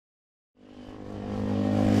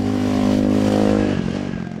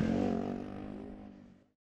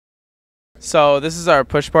So this is our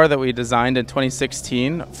push bar that we designed in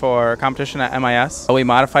 2016 for a competition at MIS. We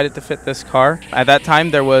modified it to fit this car. At that time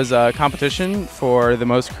there was a competition for the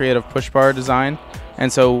most creative push bar design,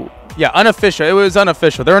 and so yeah, unofficial. It was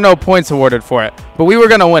unofficial. There were no points awarded for it, but we were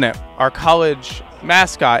going to win it. Our college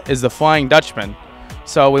mascot is the Flying Dutchman,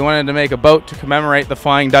 so we wanted to make a boat to commemorate the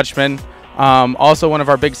Flying Dutchman. Also, one of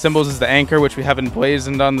our big symbols is the anchor, which we have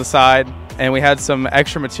emblazoned on the side. And we had some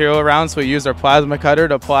extra material around, so we used our plasma cutter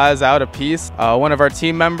to plaz out a piece. One of our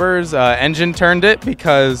team members engine turned it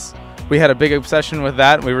because we had a big obsession with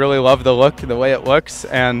that. We really love the look, the way it looks,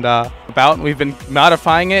 and we've been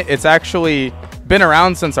modifying it. It's actually been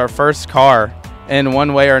around since our first car in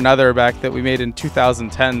one way or another back that we made in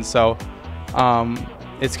 2010. So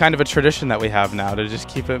it's kind of a tradition that we have now to just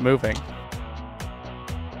keep it moving.